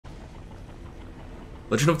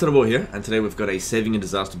Legend of Tenable here, and today we've got a Saving and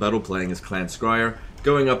Disaster battle playing as Clan Scryer,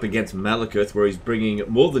 going up against Malekith, where he's bringing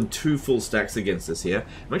more than 2 full stacks against us here.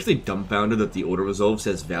 I'm actually dumbfounded that the auto-resolve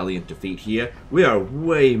says Valiant Defeat here. We are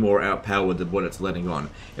way more outpowered than what it's letting on.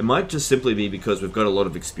 It might just simply be because we've got a lot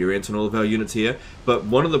of experience in all of our units here, but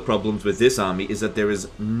one of the problems with this army is that there is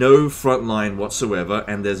no front line whatsoever,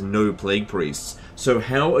 and there's no Plague Priests. So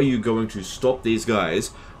how are you going to stop these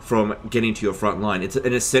guys from getting to your front line? It's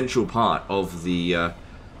an essential part of the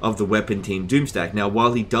weapon team Doomstack. Now,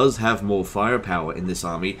 while he does have more firepower in this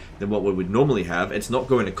army than what we would normally have, it's not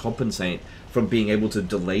going to compensate from being able to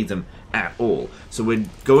delay them at all. So we're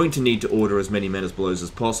going to need to order as many Menace Blows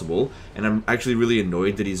as possible, and I'm actually really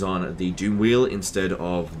annoyed that he's on the Doom Wheel instead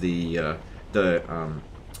of the Doom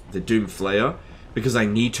Flayer, because I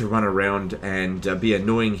need to run around and be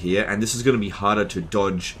annoying here, and this is going to be harder to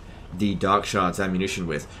dodge the Dark Shards ammunition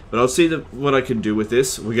with. But I'll see what I can do with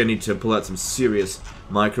this. We're going to need to pull out some serious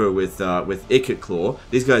micro with Icket Claw.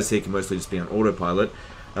 These guys here can mostly just be on autopilot.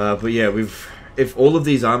 But yeah, if all of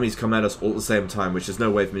these armies come at us all at the same time, which there's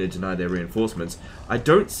no way for me to deny their reinforcements, I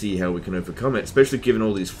don't see how we can overcome it, especially given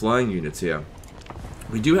all these flying units here.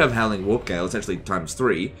 We do have Howling Warp Gale, it's actually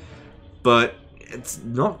 ×3, but it's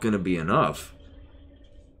not going to be enough.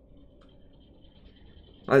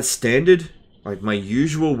 As standard, like my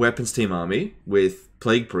usual weapons team army with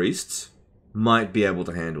Plague Priests might be able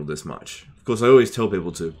to handle this much. Of course, I always tell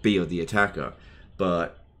people to be the attacker,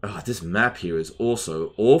 but this map here is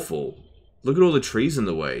also awful. Look at all the trees in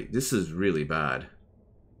the way. This is really bad.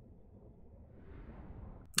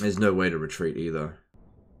 There's no way to retreat either.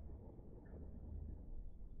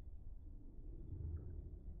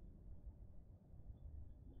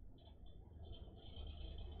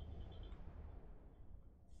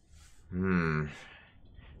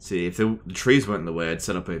 See, if the trees weren't in the way, I'd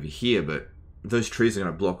set up over here, but those trees are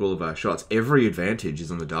going to block all of our shots. Every advantage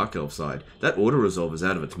is on the Dark Elf side. That auto-resolve is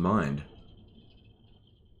out of its mind.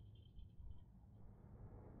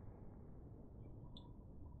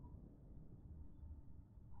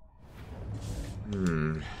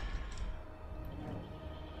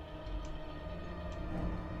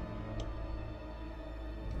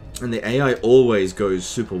 And the AI always goes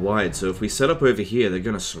super wide, so if we set up over here, they're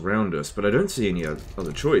going to surround us, but I don't see any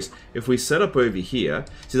other choice. If we set up over here,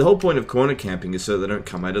 see, the whole point of corner camping is so they don't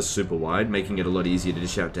come at us super wide, making it a lot easier to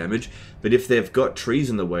dish out damage, but if they've got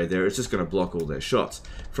trees in the way there, it's just going to block all their shots.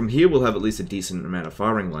 From here, we'll have at least a decent amount of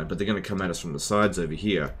firing line, but they're going to come at us from the sides over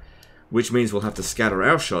here, which means we'll have to scatter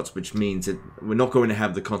our shots, which means that we're not going to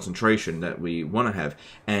have the concentration that we want to have.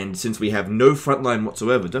 And since we have no front line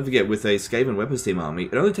whatsoever, don't forget, with a Skaven weapons team army,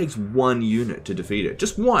 it only takes 1 unit to defeat it.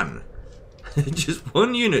 Just one! Just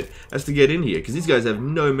 1 unit has to get in here, because these guys have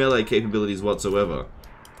no melee capabilities whatsoever.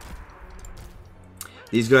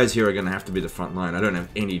 These guys here are going to have to be the front line. I don't have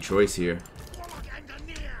any choice here.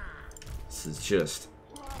 This is just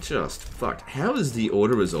fucked. How is the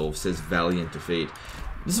auto-resolve says Valiant Defeat?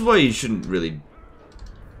 This is why you shouldn't really,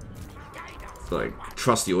 like,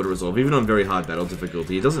 trust the auto-resolve. Even on very hard battle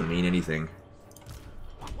difficulty, it doesn't mean anything.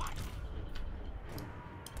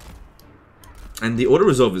 And the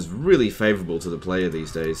auto-resolve is really favourable to the player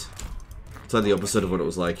these days. It's like the opposite of what it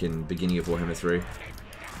was like in beginning of Warhammer 3.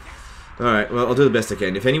 Alright, well, I'll do the best I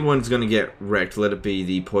can. If anyone's going to get wrecked, let it be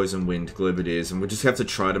the Poison Wind Globeteers, and we'll just have to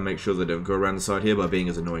try to make sure they don't go around the side here by being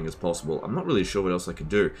as annoying as possible. I'm not really sure what else I can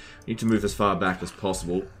do. I need to move as far back as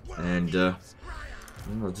possible, and I'll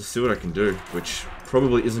just see what I can do, which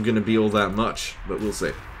probably isn't going to be all that much, but we'll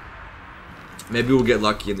see. Maybe we'll get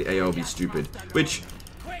lucky and the AI will be stupid, which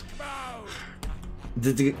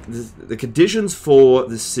the conditions for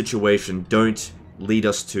this situation don't lead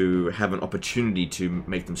us to have an opportunity to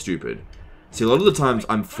make them stupid. See, a lot of the times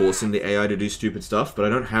I'm forcing the AI to do stupid stuff, but I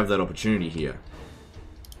don't have that opportunity here.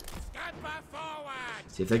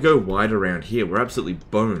 See, if they go wide around here, we're absolutely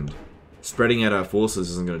boned. Spreading out our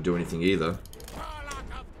forces isn't going to do anything either.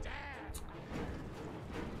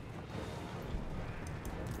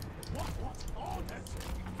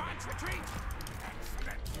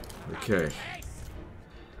 Okay.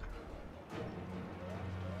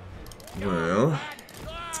 Well,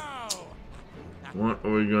 what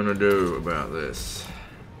are we gonna do about this?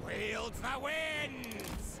 Wield the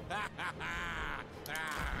winds!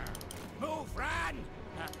 Move, run!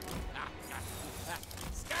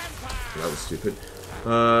 That was stupid.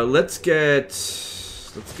 Let's get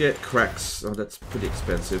cracks. Oh, that's pretty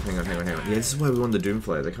expensive. Hang on. Yeah, this is why we want the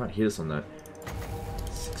Doomflayer. They can't hit us on that.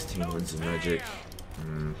 16 Winds of Magic.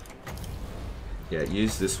 Yeah,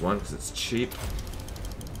 use this one because it's cheap.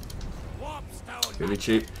 Really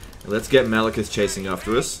cheap. Let's get Malekith chasing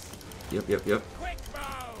after us. Yep.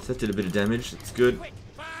 So that did a bit of damage. It's good.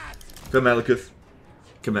 Go Malekith.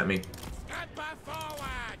 Come at me. Scamper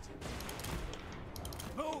forward.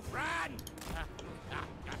 Move, run.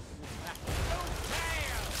 Move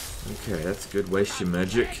tail. Okay, that's good. Waste your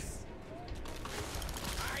magic.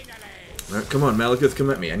 Finally. Alright, come on, Malekith, come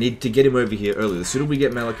at me. I need to get him over here early. The sooner we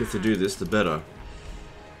get Malekith to do this, the better.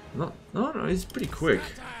 No, he's pretty quick.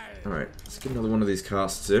 Alright, let's get another one of these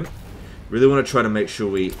casts in. Really want to try to make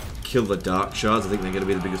sure we kill the dark shards. I think they're going to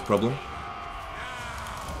be the biggest problem.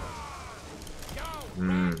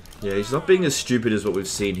 Yeah, he's not being as stupid as what we've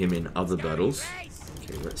seen him in other battles.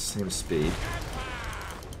 Okay, we're at the same speed.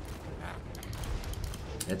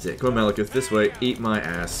 That's it. Come on, Malekith, this way. Eat my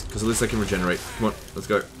ass. Because at least I can regenerate. Come on, let's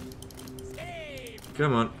go.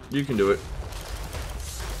 Come on, you can do it.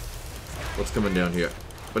 What's coming down here?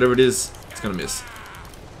 Whatever it is, it's gonna miss.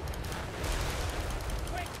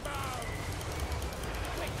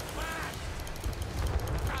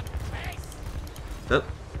 That,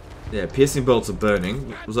 yeah, piercing bolts are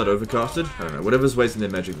burning. Was that overcasted? I don't know. Whatever's wasting their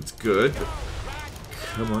magic, that's good. But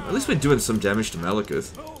come on, at least we're doing some damage to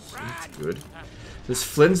Malekith. So that's good. There's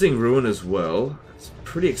Flensing Ruin as well. It's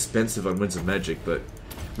pretty expensive on Winds of Magic, but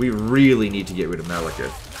we really need to get rid of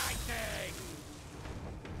Malekith.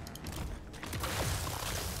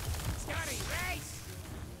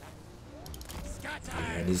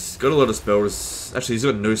 And he's got a lot of spell resistance. Actually, he's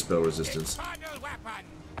got no spell resistance.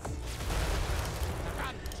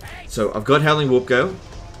 So, I've got Howling Warp Gale.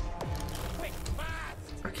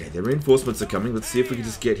 Okay, the reinforcements are coming. Let's see if we can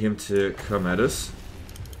just get him to come at us.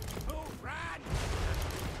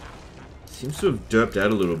 Seems to have derped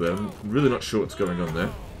out a little bit. I'm really not sure what's going on there.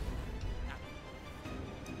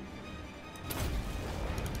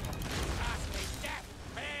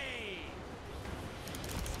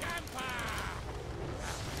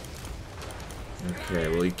 Okay,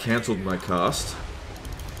 well he cancelled my cast.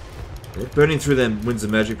 They're burning through them Winds of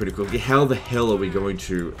Magic pretty quickly. How the hell are we going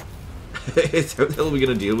to... How the hell are we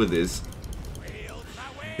going to deal with this?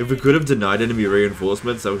 If we could have denied enemy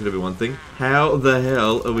reinforcements, that would have been one thing. How the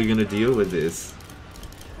hell are we going to deal with this?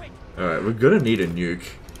 Alright, we're going to need a nuke.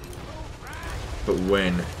 But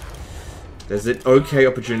when? There's an okay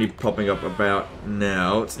opportunity popping up about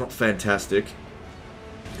now. It's not fantastic.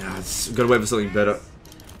 We've got to wait for something better.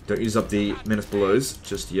 Don't use up the Menace Belows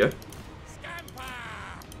just yet.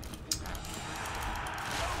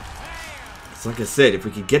 It's like I said, if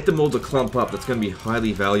we could get them all to clump up, that's going to be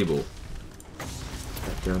highly valuable.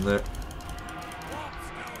 Back down there.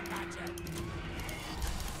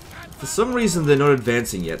 For some reason, they're not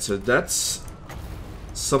advancing yet, so that's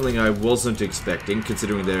something I wasn't expecting,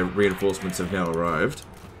 considering their reinforcements have now arrived.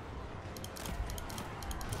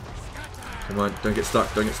 Come on, don't get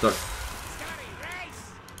stuck, don't get stuck.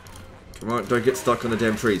 Come on, don't get stuck on the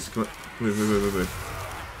damn trees. Come on, move, move, move, move,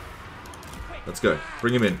 move. Let's go.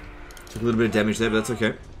 Bring him in. Took a little bit of damage there, but that's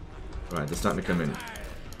okay. Alright, they're starting to come in.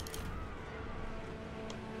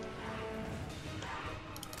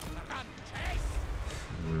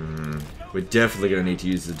 We're definitely going to need to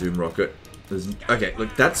use the Doom Rocket. Okay,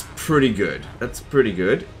 look, that's pretty good. That's pretty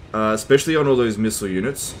good. Especially on all those missile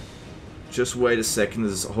units. Just wait a second,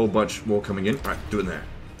 there's a whole bunch more coming in. Alright, do it there.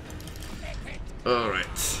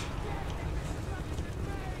 Alright.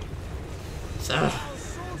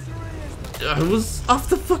 It was off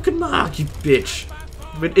the fucking mark, you bitch.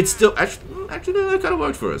 But it's still... Actually, no, that kind of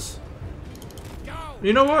worked for us.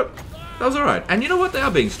 You know what? That was alright. And you know what? They are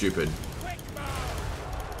being stupid.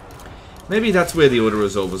 Maybe that's where the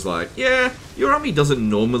auto-resolve was like, yeah, your army doesn't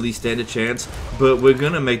normally stand a chance, but we're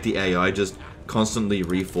gonna make the AI just constantly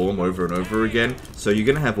reform over and over again, so you're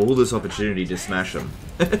gonna have all this opportunity to smash them.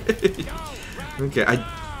 Okay,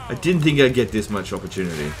 I didn't think I'd get this much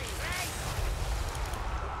opportunity.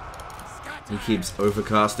 He keeps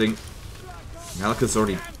overcasting. Malekith's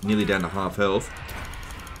already nearly down to half health.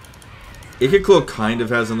 Claw kind of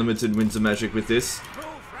has unlimited Winds of Magic with this,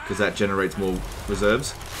 because that generates more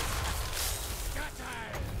reserves.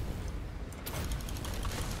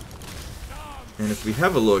 And if we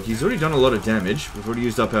have a look, he's already done a lot of damage. We've already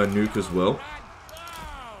used up our nuke as well.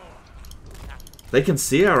 They can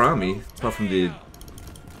see our army, apart from the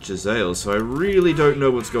Jezzail, so I really don't know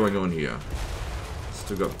what's going on here.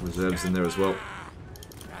 Still got reserves in there as well.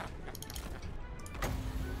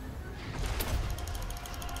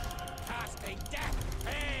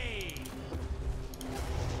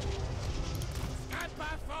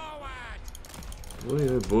 Boy,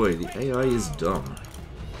 oh boy, the AI is dumb.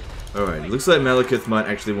 Alright, looks like Malekith might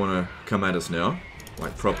actually want to come at us now.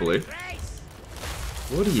 Like, properly.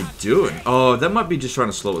 What are you doing? Oh, that might be just trying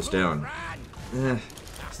to slow us down.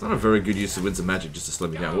 It's not a very good use of Winds of Magic just to slow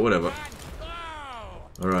me down, but whatever.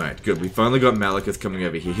 Alright, good. We finally got Malekith coming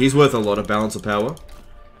over here. He's worth a lot of balance of power.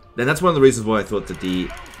 And that's one of the reasons why I thought that the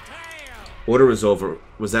auto-resolver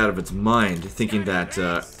was out of its mind, thinking that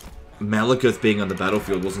Malekith being on the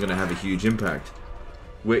battlefield wasn't going to have a huge impact.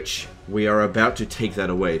 Which, we are about to take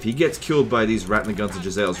that away. If he gets killed by these Rattling Guns and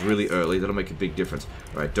Giselles really early, that'll make a big difference.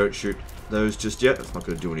 Alright, don't shoot those just yet. That's not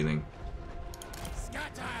going to do anything.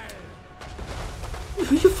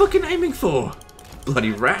 Who are you fucking aiming for?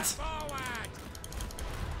 Bloody rat.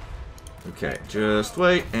 Okay, just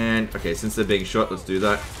wait, and... Okay, since they're being shot, let's do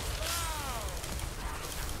that.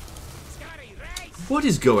 What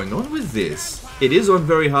is going on with this? It is on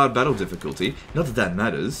very hard battle difficulty. Not that that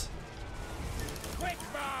matters.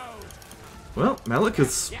 Well,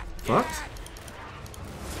 Malekith's fucked.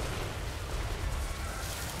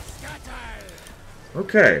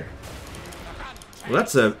 Okay. Well,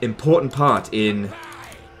 that's an important part in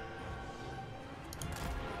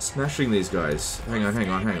smashing these guys. Hang on, hang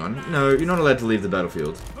on, hang on. No, you're not allowed to leave the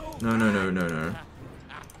battlefield. No, no, no, no, no.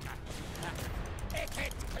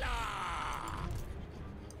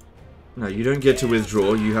 No, you don't get to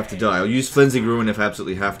withdraw, you have to die. I'll use Cleansing Ruin if I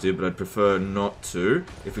absolutely have to, but I'd prefer not to.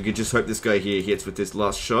 If we could just hope this guy here hits with this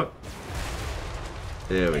last shot.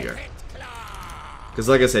 There we go. Because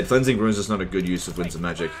like I said, Cleansing Ruin is just not a good use of Winds of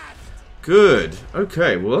Magic. Good.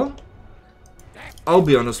 Okay, well, I'll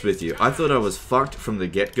be honest with you. I thought I was fucked from the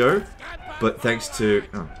get-go, but thanks to...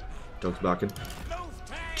 Oh, dog's barking.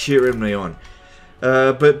 Cheering me on.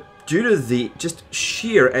 But due to the just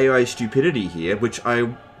sheer AI stupidity here, which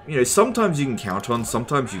you know, sometimes you can count on,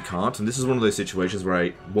 sometimes you can't, and this is one of those situations where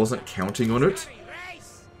I wasn't counting on it.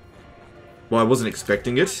 Well, I wasn't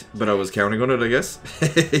expecting it, but I was counting on it, I guess.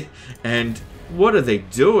 And what are they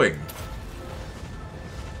doing?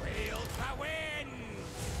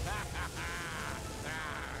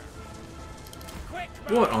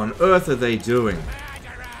 What on earth are they doing?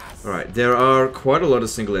 Alright, there are quite a lot of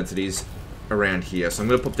single entities around here, so I'm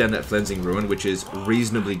going to pop down that Cleansing Ruin, which is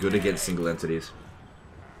reasonably good against single entities.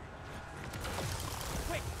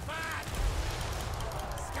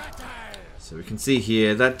 So we can see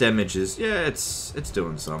here, that damage is, yeah, it's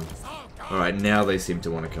doing some. Alright, now they seem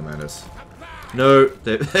to want to come at us. No,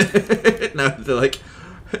 they're, no, they're like,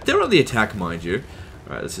 they're on the attack, mind you.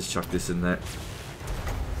 Alright, let's just chuck this in there.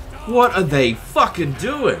 What are they fucking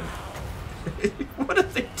doing? What are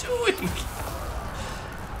they doing?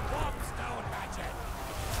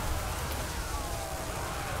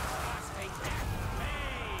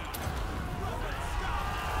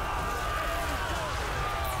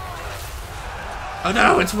 Oh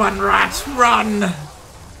no, it's one rat! Run!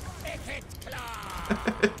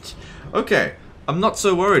 Okay, I'm not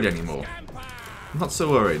so worried anymore. I'm not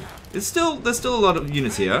so worried. There's still a lot of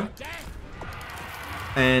units here.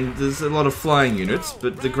 And there's a lot of flying units,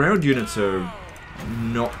 but the ground units are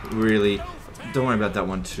not really... Don't worry about that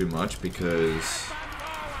one too much, because...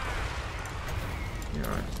 Yeah,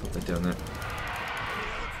 alright, put that down there.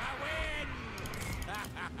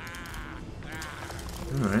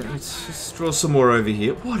 Alright, let's just draw some more over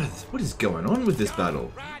here. What is going on with this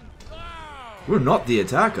battle? We're not the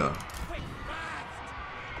attacker.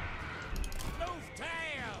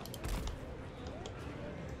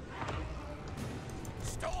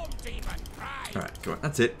 Alright, come on,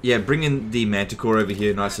 that's it. Yeah, bring in the Manticore over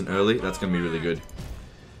here nice and early. That's going to be really good.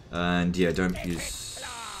 And yeah, don't use...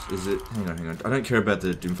 Is it... Hang on, hang on. I don't care about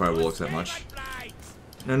the Doomfire Warlocks that much.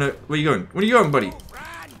 No, no, where are you going? Where are you going, buddy?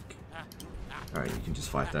 Alright, you can just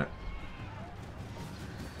fight that.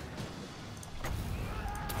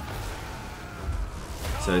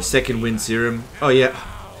 So, second wind serum. Oh yeah,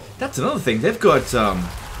 that's another thing. They've got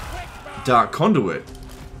Dark Conduit.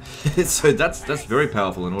 So that's very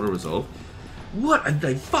powerful in auto resolve. What are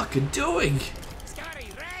they fucking doing?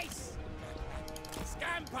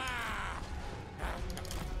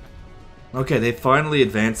 Okay, they're finally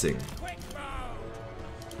advancing.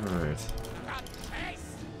 Alright.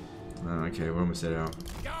 Oh, okay, we're almost set out.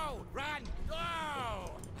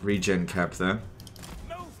 Regen cap there.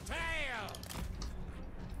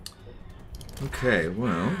 Okay,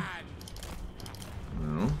 well.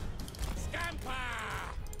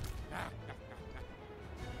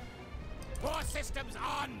 War systems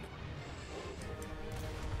on.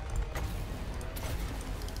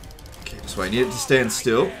 Okay, so I need it to stand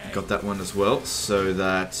still. Got that one as well, so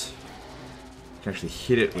that I can actually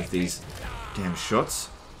hit it with these damn shots.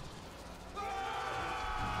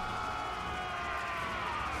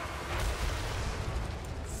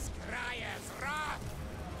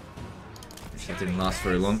 That didn't last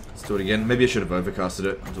very long. Let's do it again. Maybe I should have overcasted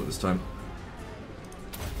it. I'll do it this time.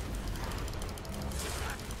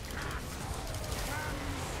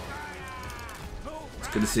 It's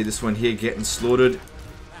Good to see this one here getting slaughtered.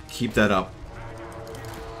 Keep that up.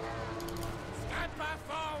 Scamper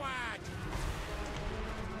forward.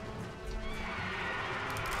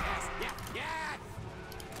 Yes.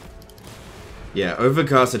 Yeah,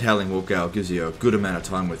 overcasted Howling Walkout gives you a good amount of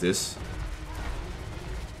time with this.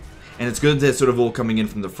 And it's good they're sort of all coming in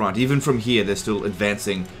from the front. Even from here, they're still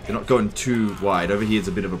advancing. They're not going too wide. Over here is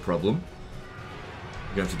a bit of a problem.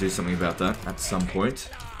 We're going to have to do something about that at some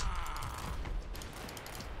point.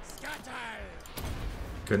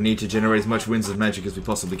 Gonna need to generate as much winds of magic as we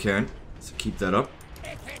possibly can. So keep that up.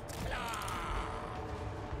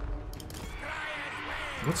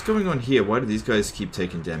 What's going on here? Why do these guys keep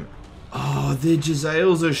taking damage? Oh, the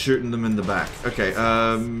Jezzails are shooting them in the back. Okay,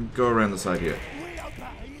 go around the side here.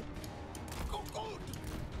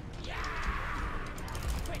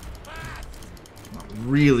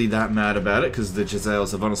 Really that mad about it because the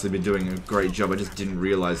Jezzails have honestly been doing a great job. I just didn't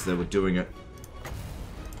realize they were doing it.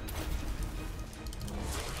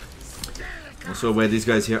 Also aware these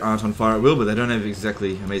guys here aren't on fire at will, but they don't have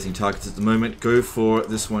exactly amazing targets at the moment. Go for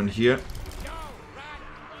this one here.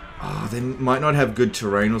 Oh, they might not have good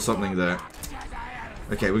terrain or something there.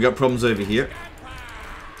 Okay, we got problems over here.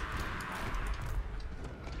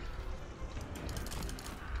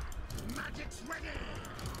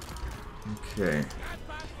 Okay.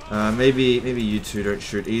 Maybe you two don't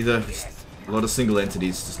shoot either. Just a lot of single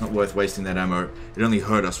entities. It's not worth wasting that ammo. It only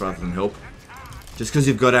hurt us rather than help. Just because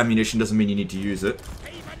you've got ammunition doesn't mean you need to use it.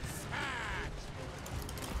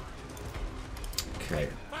 Okay.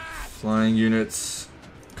 Flying units.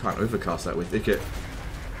 Can't overcast that with Icket.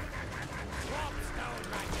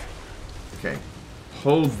 Okay.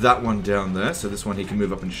 Hold that one down there so this one he can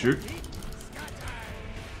move up and shoot.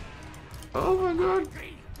 Oh my god.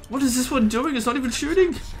 What is this one doing? It's not even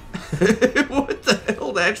shooting. What the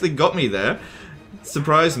hell? They actually got me there.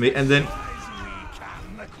 Surprised me. And then...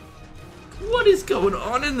 what is going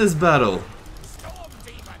on in this battle?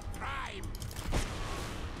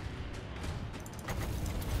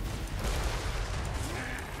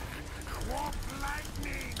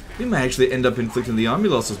 We may actually end up inflicting the army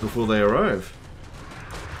losses before they arrive.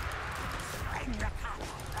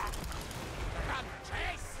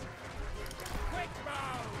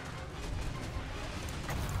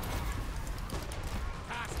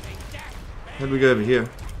 How'd we go over here?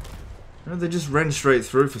 No, they just ran straight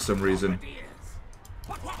through for some reason.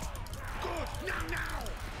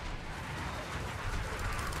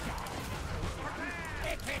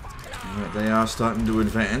 Right, they are starting to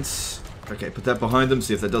advance. Okay, put that behind them,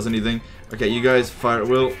 see if that does anything. Okay, you guys, fire at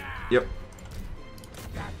will. Yep.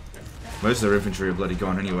 Most of their infantry are bloody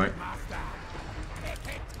gone anyway.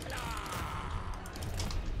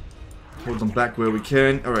 Hold them back where we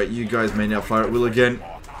can. Alright, you guys may now fire at will again.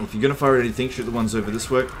 If you're gonna fire at anything, shoot the ones over this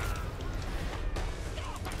way.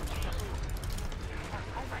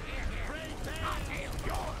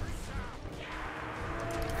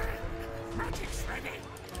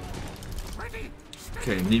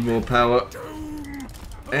 Okay, need more power.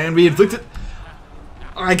 And we inflicted...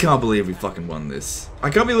 I can't believe we fucking won this. I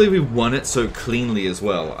can't believe we won it so cleanly as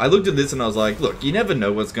well. I looked at this and I was like, look, you never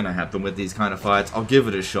know what's gonna happen with these kind of fights. I'll give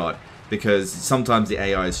it a shot. Because sometimes the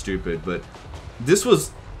AI is stupid, but this was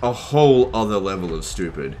a whole other level of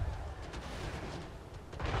stupid.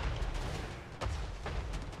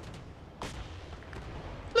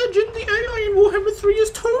 Legend, the AI in Warhammer 3 is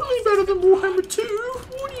totally better than Warhammer 2.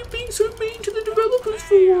 What are you being so mean to the developers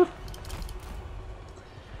for?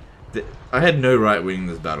 I had no right winning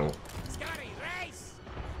this battle.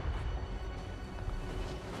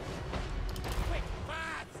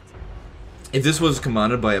 If this was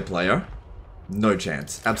commanded by a player, no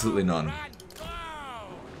chance. Absolutely none.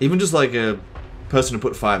 Even just like a person to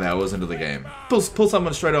put 5 hours into the game. Pull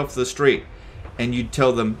someone straight off the street and you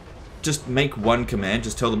tell them, just make one command,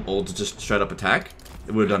 just tell them all to just straight up attack.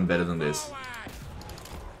 It would have done better than this.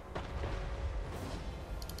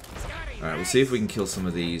 Alright, we'll see if we can kill some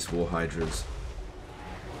of these War Hydras.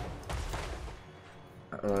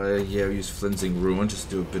 Yeah, we use Flensing Ruin just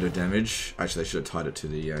to do a bit of damage. Actually, I should have tied it to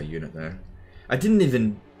the unit there. I didn't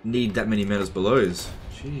even need that many Metas Belows.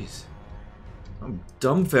 Jeez. I'm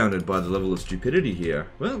dumbfounded by the level of stupidity here.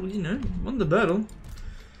 Well, you know, won the battle.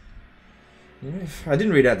 Yeah, I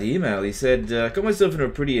didn't read out the email. He said, got myself in a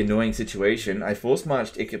pretty annoying situation. I force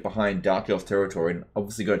marched Icket behind Dark Elf territory and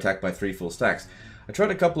obviously got attacked by 3 full stacks. I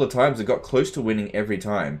tried a couple of times and got close to winning every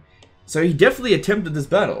time. So he definitely attempted this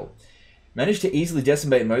battle. Managed to easily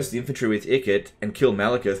decimate most of the infantry with Icket and kill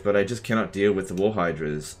Malekith, but I just cannot deal with the War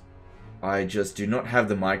Hydras. I just do not have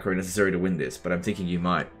the micro necessary to win this, but I'm thinking you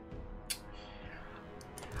might.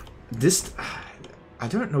 This... I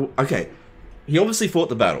don't know... Okay. he obviously fought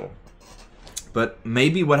the battle. But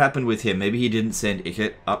maybe what happened with him, maybe he didn't send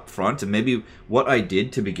Ikit up front, and maybe what I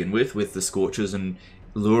did to begin with the Scorchers and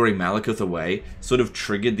luring Malekith away, sort of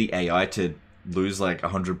triggered the AI to lose like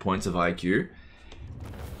 100 points of IQ.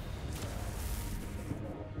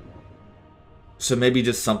 So maybe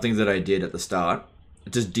just something that I did at the start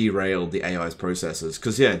just derailed the AI's processes.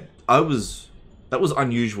 Because yeah, that was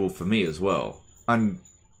unusual for me as well. I'm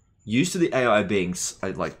used to the AI being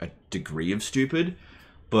like a degree of stupid,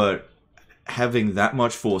 but having that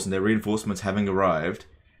much force and their reinforcements having arrived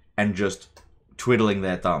and just twiddling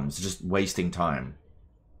their thumbs, just wasting time.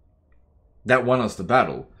 That won us the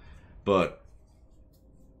battle, but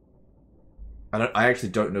I actually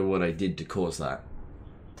don't know what I did to cause that.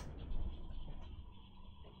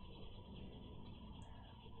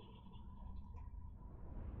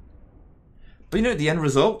 But you know, the end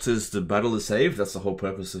result is the battle is saved. That's the whole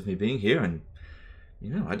purpose of me being here, and you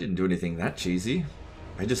know, I didn't do anything that cheesy.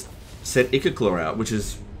 I just set Ikaclaw out, which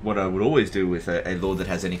is what I would always do with a lord that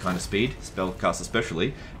has any kind of speed, spellcast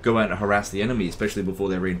especially. Go out and harass the enemy, especially before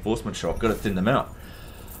their reinforcement shot. Got to thin them out.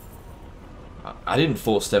 I didn't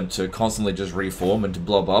force them to constantly just reform and to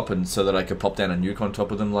blob up and so that I could pop down a nuke on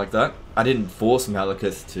top of them like that. I didn't force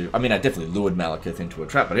Malekith to... I mean, I definitely lured Malekith into a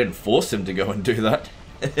trap, but I didn't force him to go and do that.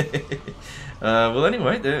 Well,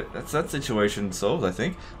 anyway, that's that situation solved, I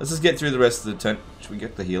think. Let's just get through the rest of the turn. Should we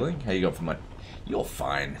get the healing? How you got for money? You're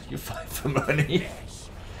fine. You're fine for money.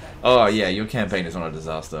 Oh, yeah, your campaign is not a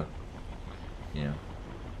disaster. Yeah.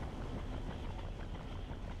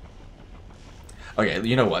 Okay,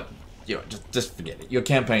 you know what? You know, just forget it. Your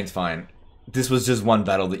campaign's fine. This was just one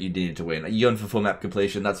battle that you needed to win. You're going for full map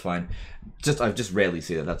completion, that's fine. I just rarely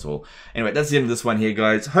see that, that's all. Anyway, that's the end of this one here,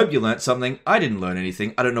 guys. Hope you learnt something. I didn't learn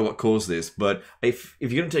anything. I don't know what caused this, but if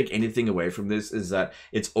you're going to take anything away from this, is that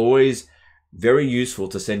it's always very useful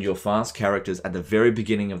to send your fast characters at the very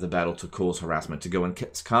beginning of the battle to cause harassment, to go and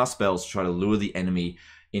cast spells to try to lure the enemy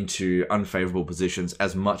into unfavorable positions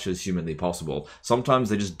as much as humanly possible. Sometimes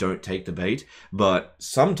they just don't take the bait, but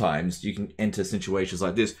sometimes you can enter situations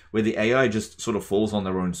like this where the AI just sort of falls on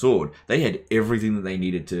their own sword. They had everything that they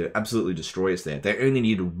needed to absolutely destroy us there. They only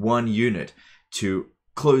needed one unit to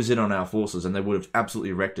close in on our forces and they would have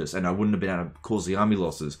absolutely wrecked us and I wouldn't have been able to cause the army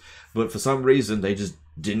losses. But for some reason, they just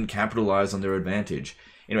didn't capitalize on their advantage.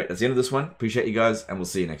 Anyway, that's the end of this one. Appreciate you guys and we'll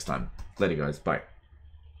see you next time. Later guys, bye.